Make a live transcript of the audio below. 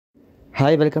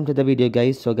Hi, welcome to the video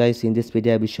guys. So guys, in this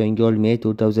video I'll be showing you all May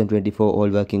 2024 all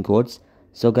working codes.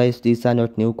 So guys, these are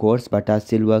not new codes but are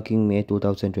still working May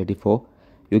 2024.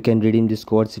 You can redeem these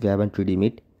codes if you haven't redeemed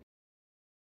it.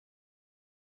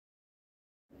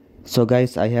 So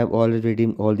guys, I have already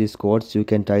redeemed all these codes. You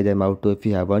can try them out too if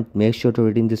you haven't. Make sure to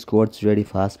redeem these codes really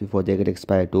fast before they get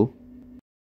expired too.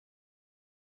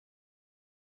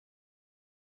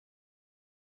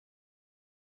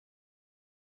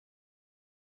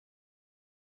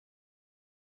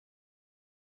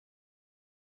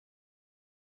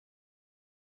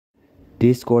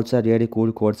 These codes are really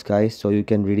cool codes guys, so you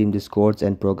can redeem these codes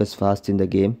and progress fast in the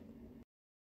game.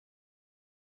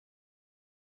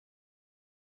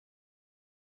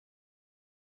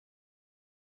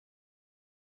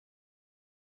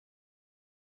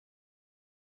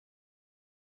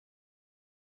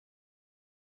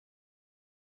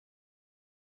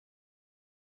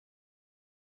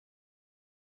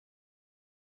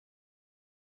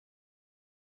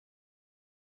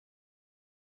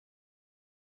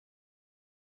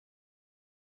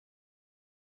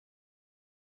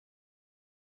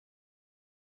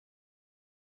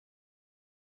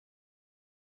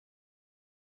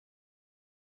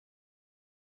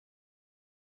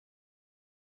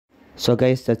 So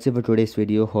guys, that's it for today's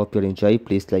video. Hope you'll enjoy.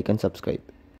 Please like and subscribe.